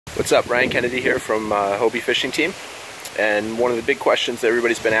What's up, Ryan Kennedy here from Hobie Fishing Team. And one of the big questions that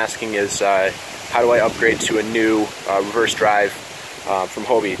everybody's been asking is how do I upgrade to a new reverse drive from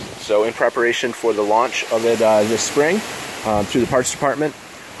Hobie? So in preparation for the launch of it this spring through the parts department,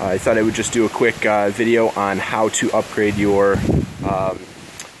 I thought I would just do a quick video on how to upgrade your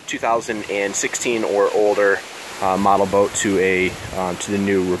 2016 or older model boat to the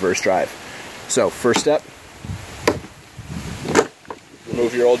new reverse drive. So first step,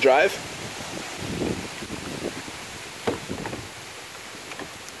 remove your old drive.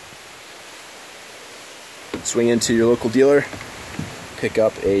 Swing into your local dealer, pick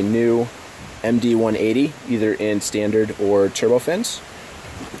up a new MD180, either in standard or turbo fins,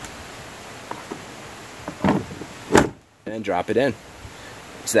 and drop it in.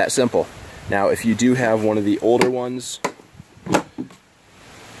 It's that simple. Now, if you do have one of the older ones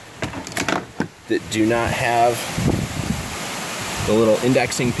that do not have the little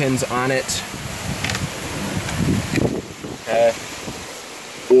indexing pins on it,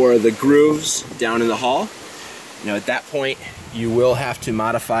 or the grooves down in the hull, at that point you will have to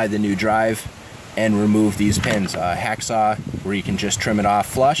modify the new drive and remove these pins. Hacksaw, where you can just trim it off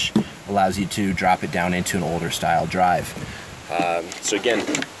flush, allows you to drop it down into an older style drive. So again,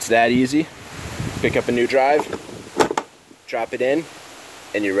 it's that easy. Pick up a new drive, drop it in,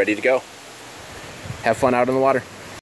 and you're ready to go. Have fun out on the water.